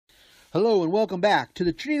Hello and welcome back to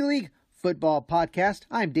the Trinity League Football Podcast.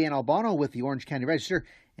 I'm Dan Albano with the Orange County Register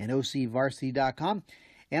and OCVarsity.com,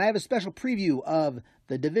 and I have a special preview of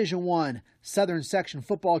the Division I Southern Section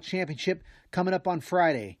Football Championship coming up on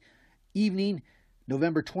Friday evening,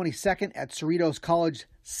 November 22nd at Cerritos College,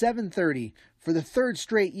 7:30. For the third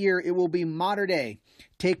straight year, it will be Mater Dei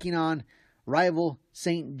taking on rival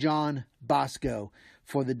St. John Bosco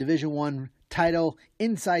for the Division I title,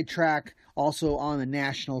 inside track, also on the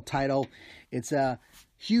national title. It's a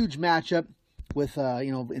huge matchup with,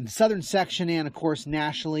 in the Southern Section and, of course,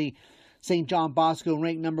 nationally. St. John Bosco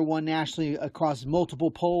ranked number one nationally across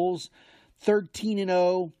multiple polls,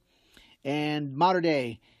 13-0, and Mater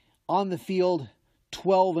Dei on the field,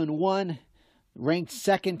 12-1, ranked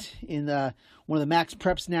second in one of the Max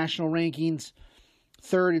Preps national rankings,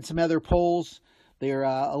 third in some other polls. They're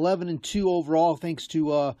 11-2 overall, thanks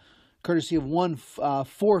to courtesy of one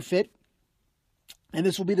forfeit. And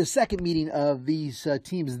this will be the second meeting of these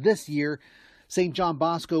teams this year. St. John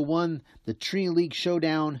Bosco won the Trinity League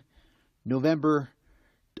Showdown October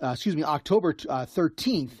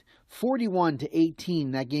 13th,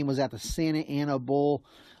 41-18. That game was at the Santa Ana Bowl.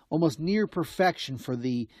 Almost near perfection for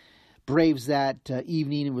the Braves that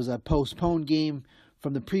evening. It was a postponed game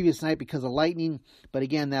from the previous night because of lightning. But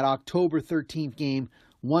again, that October 13th game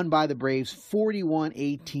won by the Braves,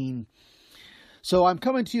 41-18. So I'm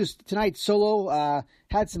coming to you tonight solo.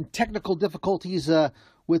 Had some technical difficulties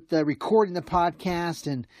with recording the podcast,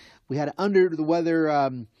 and we had under the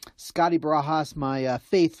weather Scotty Barajas, my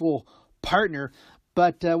faithful partner,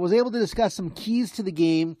 but was able to discuss some keys to the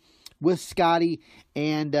game with Scotty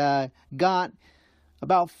and got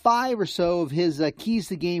about 5 or so of his keys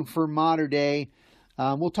to the game for Mater Dei.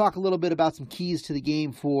 We'll talk a little bit about some keys to the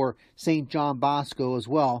game for St. John Bosco as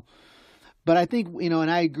well. But I think, and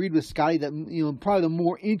I agreed with Scotty that, probably the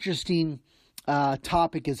more interesting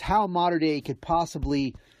topic is how Mater Dei could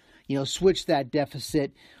possibly, switch that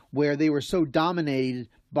deficit where they were so dominated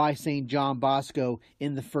by St. John Bosco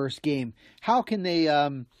in the first game. How can they,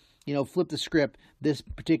 flip the script this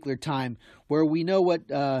particular time where we know what,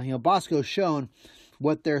 Bosco's shown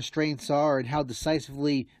what their strengths are and how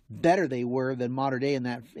decisively better they were than Mater Dei in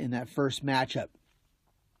that first matchup.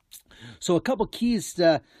 So a couple keys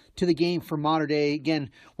to the game for Mater Dei. Again,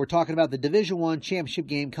 we're talking about the Division I championship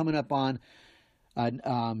game coming up on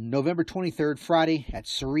November 23rd, Friday at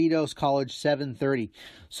Cerritos College, 7:30.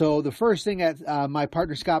 So the first thing that my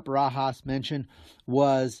partner Scott Barajas mentioned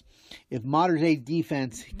was if Mater Dei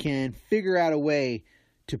defense can figure out a way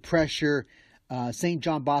to pressure St.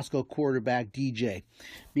 John Bosco quarterback DJ.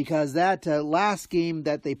 Because that last game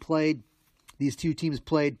that they played, these two teams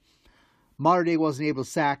played, Mater Dei wasn't able to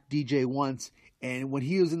sack DJ once, and when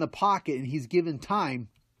he was in the pocket and he's given time,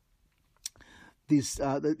 the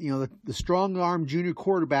strong arm junior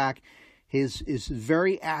quarterback is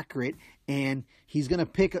very accurate, and he's going to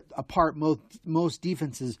pick apart most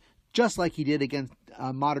defenses just like he did against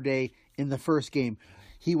Mater Dei in the first game.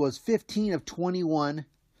 He was 15 of 21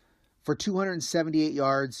 for 278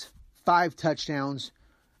 yards, 5 touchdowns,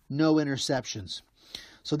 no interceptions.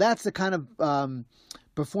 So that's the kind of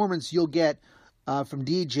performance you'll get from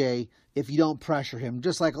DJ if you don't pressure him.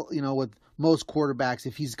 Just like, with most quarterbacks,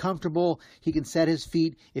 if he's comfortable, he can set his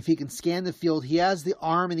feet. If he can scan the field, he has the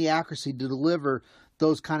arm and the accuracy to deliver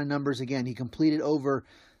those kind of numbers again. He completed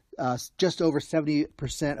just over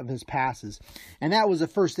 70% of his passes. And that was the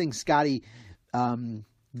first thing Scotty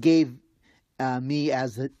gave me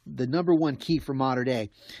as the number one key for Mater Dei.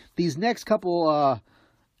 These next couple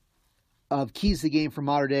of keys to the game for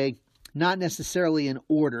Mater Dei, not necessarily in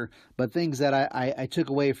order, but things that I took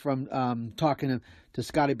away from talking to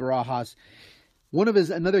Scotty Barajas. One of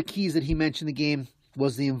another keys that he mentioned in the game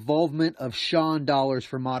was the involvement of Sean Dollars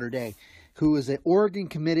for Mater Dei, who is an Oregon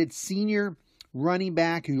committed senior running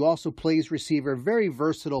back who also plays receiver, very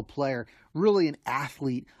versatile player, really an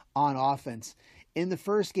athlete on offense. In the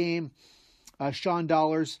first game, Sean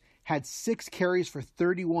Dollars had 6 carries for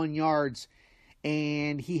 31 yards,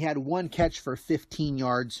 and he had 1 catch for 15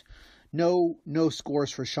 yards. No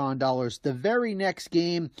scores for Sean Dollars. The very next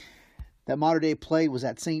game that Mater Dei played was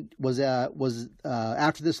after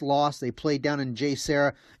this loss. They played down in J.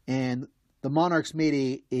 Sarah, and the Monarchs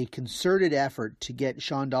made a concerted effort to get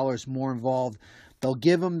Sean Dollars more involved. They'll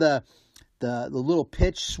give him the little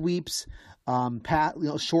pitch sweeps,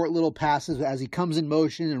 short little passes as he comes in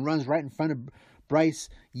motion and runs right in front of Bryce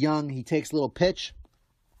Young. He takes a little pitch.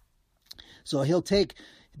 So he'll take,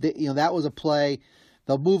 that was a play.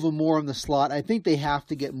 They'll move him more in the slot. I think they have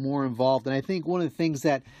to get more involved. And I think one of the things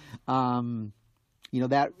that, what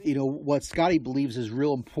Scotty believes is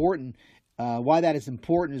real important why that is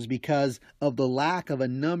important is because of the lack of a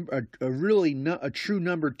true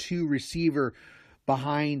number 2 receiver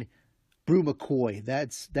behind Brew McCoy.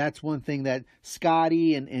 That's one thing that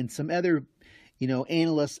Scotty and some other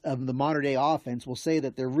analysts of the modern day offense will say,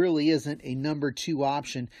 that there really isn't a number 2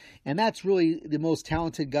 option, and that's really the most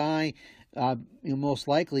talented guy. Most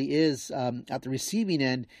likely is at the receiving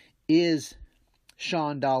end is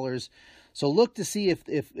Sean Dollars. So look to see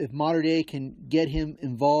if Mater Dei can get him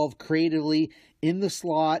involved creatively in the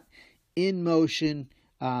slot, in motion.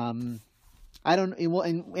 And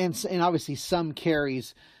obviously some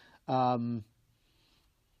carries. I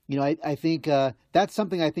think that's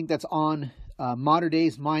something I think that's on Mater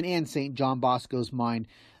Dei's mind and St. John Bosco's mind.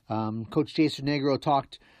 Coach Jason Negro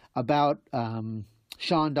talked about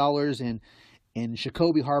Sean Dollars and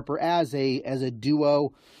Jacoby Harper as a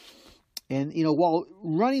duo. And while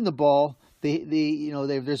running the ball,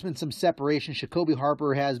 there's been some separation. Jacoby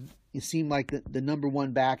Harper it seemed like the number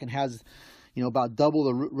 1 back and has about double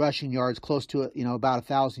the rushing yards, close to about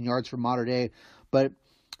 1,000 yards for Mater Dei. But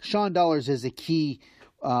Sean Dollars is a key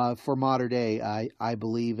for Mater Dei, I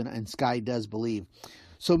believe, and Scotty does believe.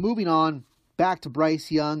 So moving on back to Bryce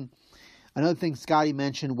Young. Another thing Scotty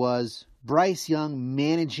mentioned was Bryce Young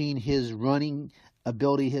managing his running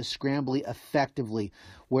ability, his scrambling effectively,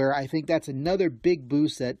 where I think that's another big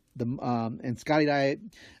boost that and Scotty and I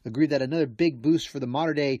agree that another big boost for the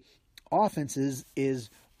Mater Dei offenses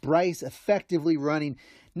is Bryce effectively running,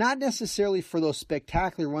 not necessarily for those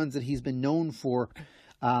spectacular runs that he's been known for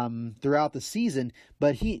throughout the season,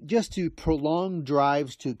 but just to prolong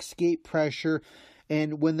drives, to escape pressure,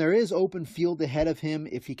 and when there is open field ahead of him,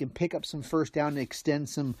 if he can pick up some first down and extend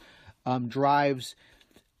some drives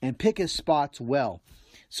and pick his spots well.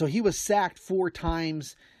 So he was sacked 4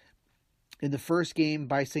 times in the first game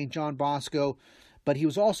by St. John Bosco, but he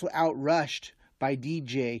was also outrushed by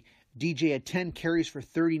DJ. DJ had 10 carries for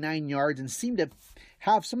 39 yards and seemed to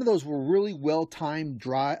have some of those were really well-timed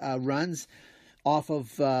runs off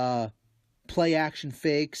of play action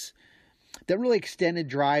fakes that really extended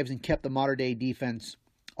drives and kept the Mater Dei defense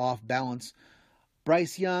off balance.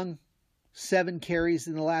 Bryce Young, 7 carries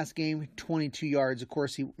in the last game, 22 yards. Of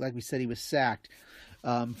course, like we said, he was sacked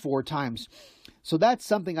 4 times. So that's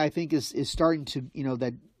something I think is starting to,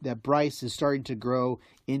 that Bryce is starting to grow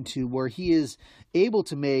into, where he is able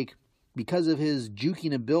to make, because of his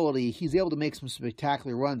juking ability, he's able to make some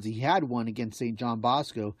spectacular runs. He had one against St. John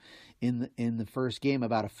Bosco in the first game,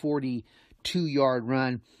 about a 42-yard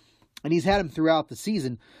run, and he's had them throughout the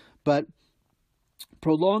season. But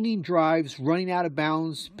prolonging drives, running out of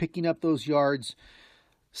bounds, picking up those yards,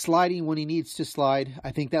 sliding when he needs to slide, I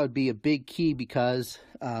think that would be a big key, because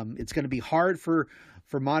it's going to be hard for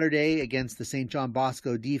Mater Dei against the St. John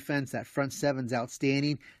Bosco defense. That front seven's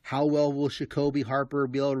outstanding. How well will Jacoby Harper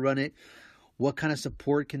be able to run it? What kind of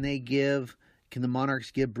support can they give? Can the Monarchs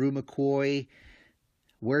give Brew McCoy?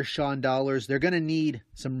 Where's Sean Dollars? They're going to need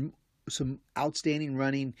some outstanding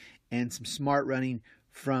running and some smart running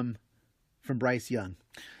from Bryce Young.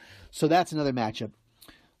 So that's another matchup.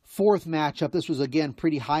 Fourth matchup, this was again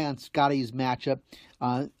pretty high on Scotty's matchup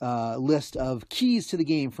list of keys to the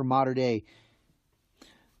game for Mater Dei,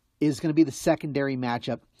 is going to be the secondary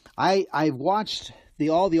matchup. I've watched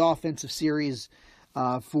all the offensive series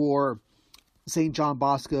for St. John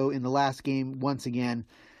Bosco in the last game once again,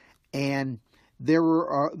 and there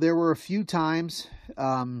were a few times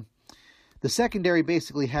the secondary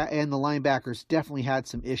basically and the linebackers definitely had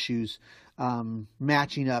some issues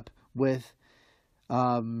matching up with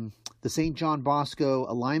the St. John Bosco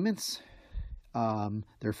alignments,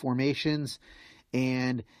 their formations,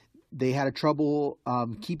 and they had a trouble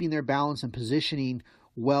keeping their balance and positioning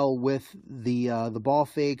well with the ball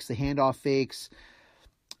fakes, the handoff fakes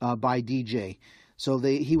by DJ. So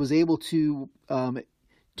he was able to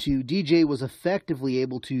DJ was effectively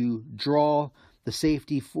able to draw the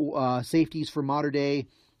safeties for Mater Dei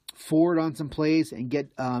forward on some plays and get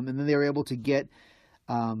and then they were able to get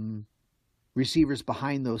receivers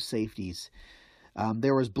behind those safeties.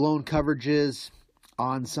 There was blown coverages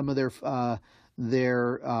on some of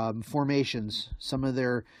their formations, some of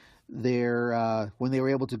their when they were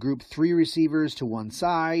able to group 3 receivers to one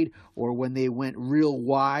side, or when they went real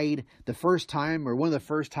wide one of the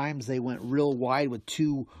first times they went real wide with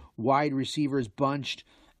 2 wide receivers bunched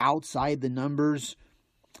outside the numbers.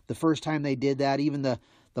 The first time they did that, even the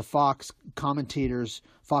Fox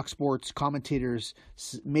Sports commentators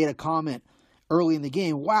made a comment early in the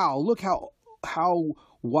game. Wow, look how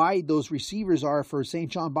wide those receivers are for St.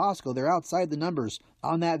 John Bosco. They're outside the numbers.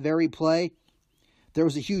 On that very play, there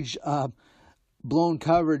was a huge blown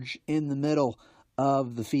coverage in the middle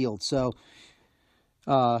of the field. So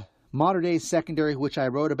Mater Dei secondary, which I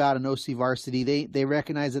wrote about in OC Varsity, they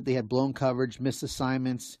recognized that they had blown coverage, missed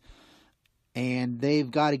assignments, and they've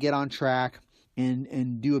got to get on track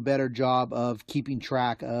and do a better job of keeping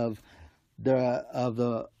track of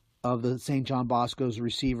the St. John Bosco's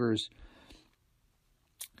receivers.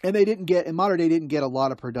 And Mater Dei didn't get a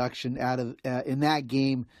lot of production out of in that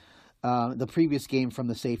game, the previous game from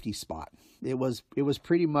the safety spot. It was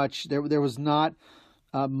pretty much there was not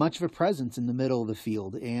much of a presence in the middle of the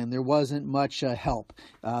field, and there wasn't much help.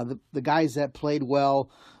 The guys that played well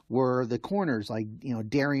were the corners, like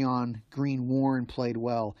Darion Green-Warren played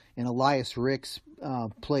well, and Elias Ricks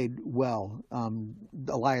played well.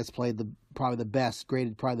 Elias played probably the best,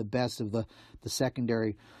 graded probably the best of the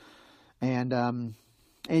secondary, and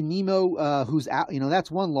Nemo, who's out.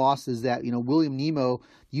 That's one loss, is that William Nemo,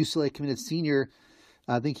 UCLA committed senior.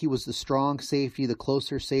 I think he was the strong safety, the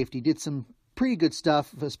closer safety, did some pretty good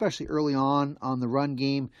stuff, especially early on the run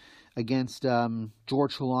game against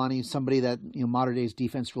George Holani, somebody that Mater Dei's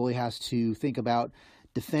defense really has to think about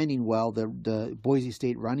defending well. The Boise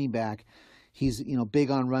State running back, he's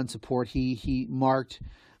big on run support. He marked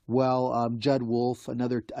well. Judd Wolf,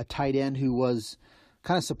 a tight end who was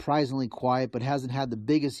kind of surprisingly quiet, but hasn't had the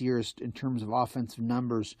biggest years in terms of offensive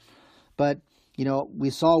numbers. But we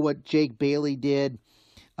saw what Jake Bailey did.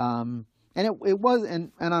 And it was,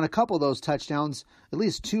 and on a couple of those touchdowns, at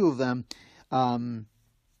least two of them,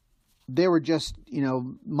 they were just,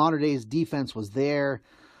 Mater Dei's defense was there,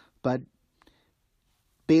 but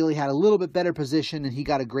Bailey had a little bit better position, and he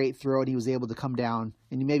got a great throw, and he was able to come down,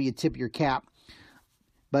 and maybe you tip your cap.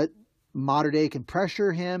 But Mater Dei can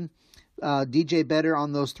pressure him, DJ better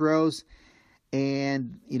on those throws,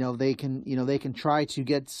 and they can try to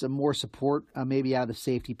get some more support, maybe out of the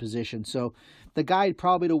safety position. So the guy,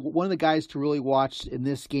 one of the guys to really watch in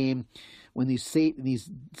this game when these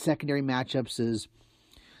secondary matchups is,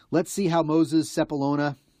 let's see how Moses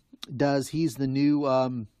Cepolona does. He's the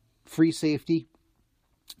new free safety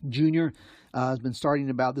junior. Has been starting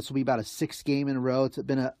this will be about a 6th game in a row. It's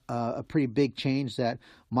been a pretty big change that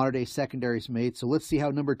Mater Dei secondary's made. So let's see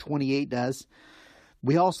how number 28 does.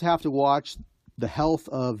 We also have to watch the health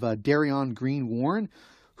of Darion Green-Warren,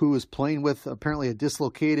 who is playing with apparently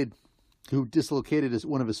dislocated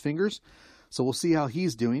one of his fingers. So we'll see how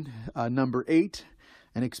he's doing. Number 8,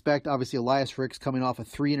 and expect obviously Elias Ricks coming off a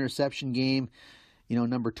 3-interception game.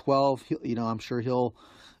 Number 12, I'm sure he'll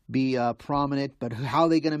be prominent, but how are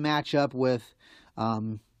they going to match up with,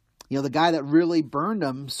 the guy that really burned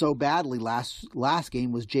them so badly last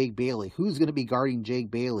game was Jake Bailey. Who's going to be guarding Jake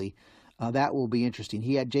Bailey? That will be interesting.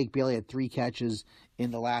 Jake Bailey had 3 catches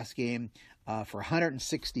in the last game for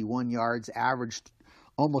 161 yards, averaged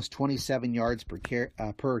almost 27 yards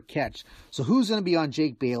per catch. So who's going to be on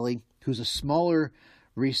Jake Bailey, who's a smaller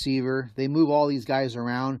receiver? They move all these guys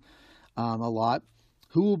around a lot.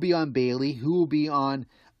 Who will be on Bailey? Who will be on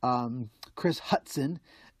Chris Hudson,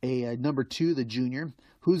 a number 2, the junior?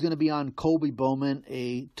 Who's going to be on Colby Bowman,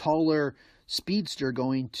 a taller speedster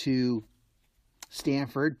going to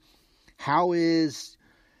Stanford? How is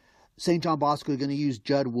St. John Bosco going to use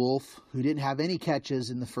Judd Wolf, who didn't have any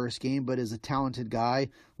catches in the first game, but is a talented guy?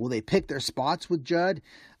 Will they pick their spots with Judd?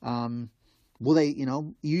 Will they,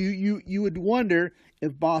 you would wonder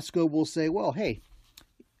if Bosco will say, well, hey,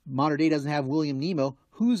 Mater Dei doesn't have William Nemo.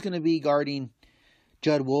 Who's going to be guarding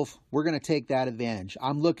Judd Wolf? We're going to take that advantage.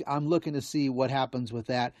 I'm looking to see what happens with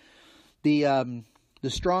that. The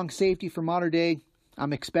strong safety for Mater Dei,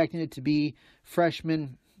 I'm expecting it to be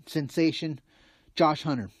freshman sensation Josh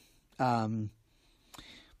Hunter.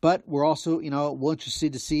 But we're also, we're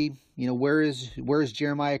interested to see, where is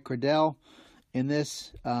Jeremiah Cradell in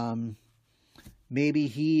this? Maybe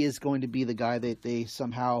he is going to be the guy that they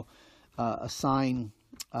somehow assign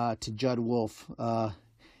to Judd Wolf.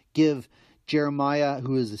 Give Jeremiah,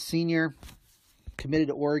 who is a senior, committed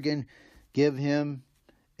to Oregon, give him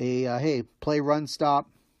hey, play run stop,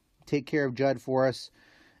 take care of Judd for us.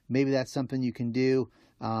 Maybe that's something you can do.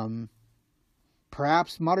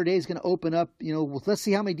 Perhaps Mater Dei is going to open up, let's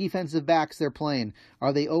see how many defensive backs they're playing.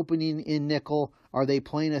 Are they opening in nickel? Are they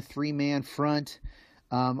playing a 3-man front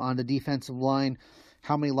on the defensive line?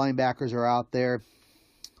 How many linebackers are out there?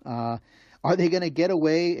 Are they going to get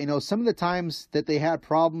away? Some of the times that they had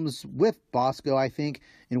problems with Bosco, I think,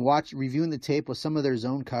 in reviewing the tape with some of their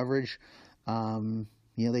zone coverage,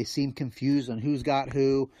 they seem confused on who's got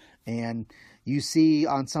who. And you see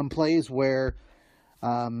on some plays where,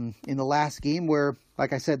 in the last game where,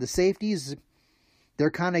 like I said, the safeties, they're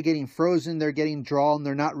kind of getting frozen, they're getting drawn,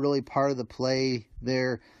 they're not really part of the play.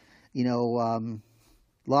 They're, a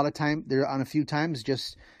lot of time, they're on a few times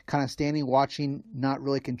just kind of standing, watching, not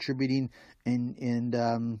really contributing,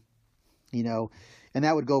 and and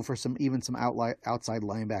that would go for some outside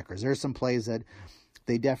linebackers. There's some plays that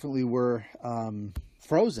they definitely were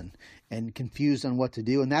frozen and confused on what to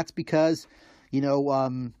do, and that's because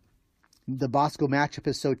the Bosco matchup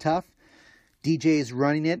is so tough. DJ is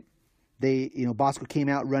running it. Bosco came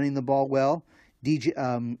out running the ball well.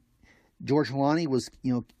 George Holani was,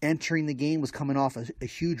 entering the game, was coming off a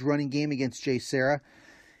huge running game against Jay Serra.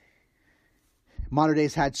 Mater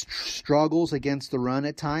Dei's had struggles against the run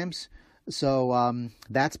at times. So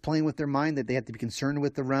that's playing with their mind that they have to be concerned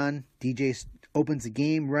with the run. DJ opens the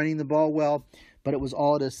game running the ball well, but it was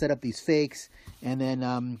all to set up these fakes and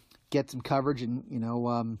then get some coverage.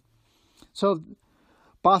 And, so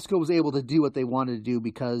Bosco was able to do what they wanted to do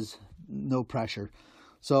because no pressure.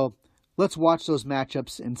 So let's watch those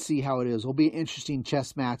matchups and see how it is. It'll be an interesting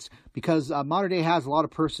chess match because Mater Dei has a lot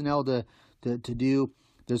of personnel to do.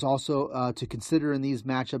 There's also, to consider in these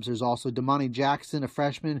matchups, there's also Damani Jackson, a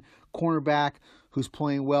freshman cornerback who's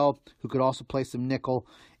playing well, who could also play some nickel,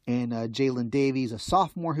 and Jalen Davies, a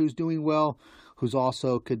sophomore who's doing well, who's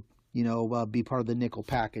also could, be part of the nickel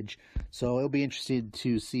package. So it'll be interesting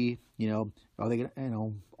to see, are they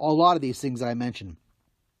gonna, a lot of these things that I mentioned.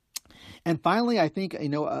 And finally, I think,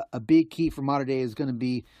 a big key for Mater Dei is going to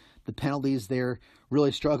be the penalties. They're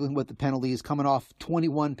really struggling with the penalties, coming off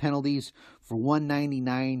 21 penalties for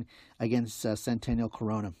 199 against Centennial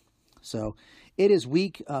Corona. So it is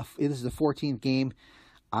weak. This is the 14th game.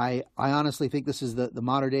 I honestly think this is the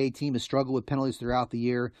Mater Dei team has struggled with penalties throughout the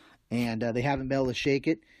year, and they haven't been able to shake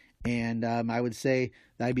it. And I would say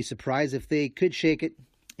that I'd be surprised if they could shake it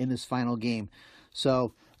in this final game.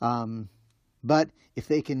 So, but if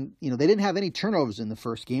they can, they didn't have any turnovers in the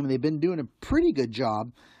first game, and they've been doing a pretty good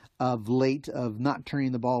job of late of not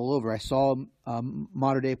turning the ball over. I saw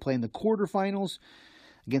Mater Dei play in the quarterfinals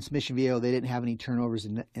against Mission Viejo. They didn't have any turnovers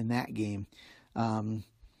in that game.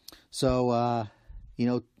 So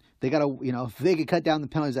they got to, if they could cut down the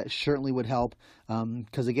penalties, that certainly would help.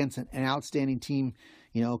 Because against an outstanding team,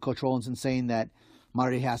 Coach Rowlandson saying that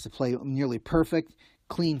Mater Dei has to play nearly perfect,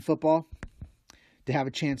 clean football to have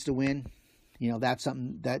a chance to win. That's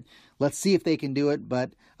something that, let's see if they can do it,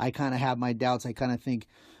 but I kind of have my doubts. I kind of think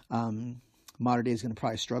Mater Dei is going to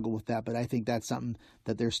probably struggle with that, but I think that's something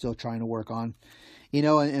that they're still trying to work on.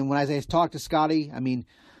 And when I talked to Scotty,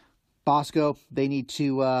 Bosco, they need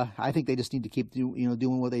to, I think they just need to keep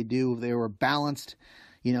doing what they do. They were balanced.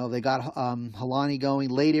 They got Holani going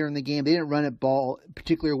later in the game. They didn't run it ball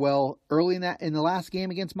particularly well early in the last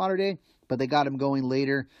game against Mater Dei, but they got him going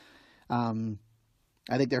later.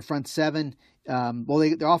 I think their front seven,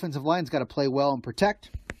 their offensive line's got to play well and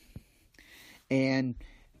protect. And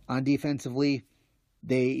on defensively,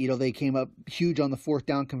 they came up huge on the fourth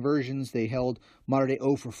down conversions. They held Mater Dei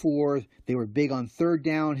 0 for 4. They were big on third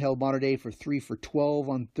down, held Mater Dei for 3 for 12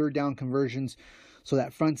 on third down conversions. So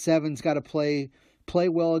that front seven's got to play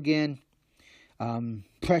well again.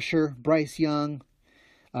 Pressure Bryce Young.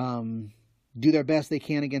 Do their best they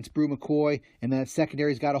can against Brew McCoy, and that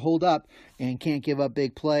secondary's got to hold up and can't give up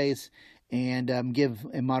big plays and give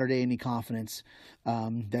Mater Dei any confidence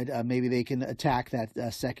that maybe they can attack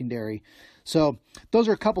that secondary. So those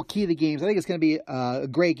are a couple key to the games. I think it's going to be a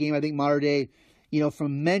great game. I think Mater Dei,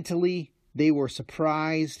 from mentally, they were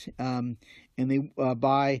surprised and they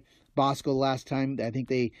by Bosco last time. I think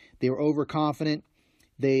they were overconfident.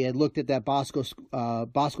 They had looked at that Bosco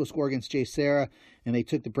score against Jay Serra, and they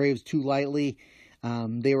took the Braves too lightly.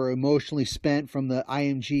 They were emotionally spent from the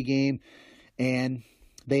IMG game, and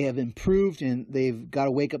they have improved, and they've got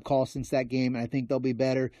a wake-up call since that game, and I think they'll be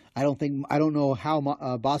better. I don't know how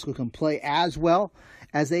Bosco can play as well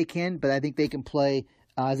as they can, but I think they can play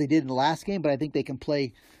as they did in the last game, but I think they can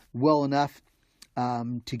play well enough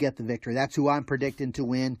to get the victory. That's who I'm predicting to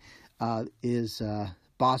win is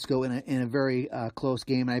Bosco in a very close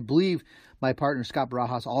game. And I believe my partner Scott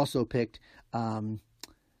Barajas also picked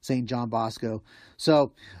St. John Bosco.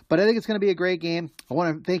 So, but I think it's going to be a great game. I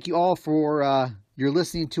want to thank you all for your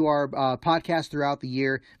listening to our podcast throughout the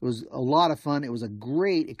year. It was a lot of fun. It was a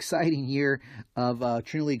great, exciting year of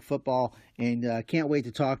Trinity League football, and can't wait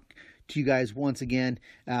to talk to you guys once again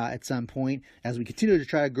at some point as we continue to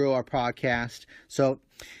try to grow our podcast. So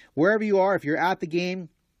wherever you are, if you're at the game,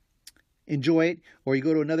 enjoy it, or you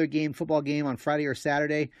go to another football game on Friday or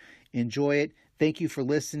Saturday, enjoy it. Thank you for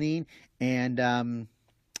listening, and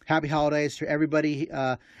happy holidays to everybody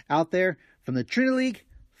out there from the Trinity League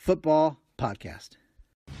Football Podcast.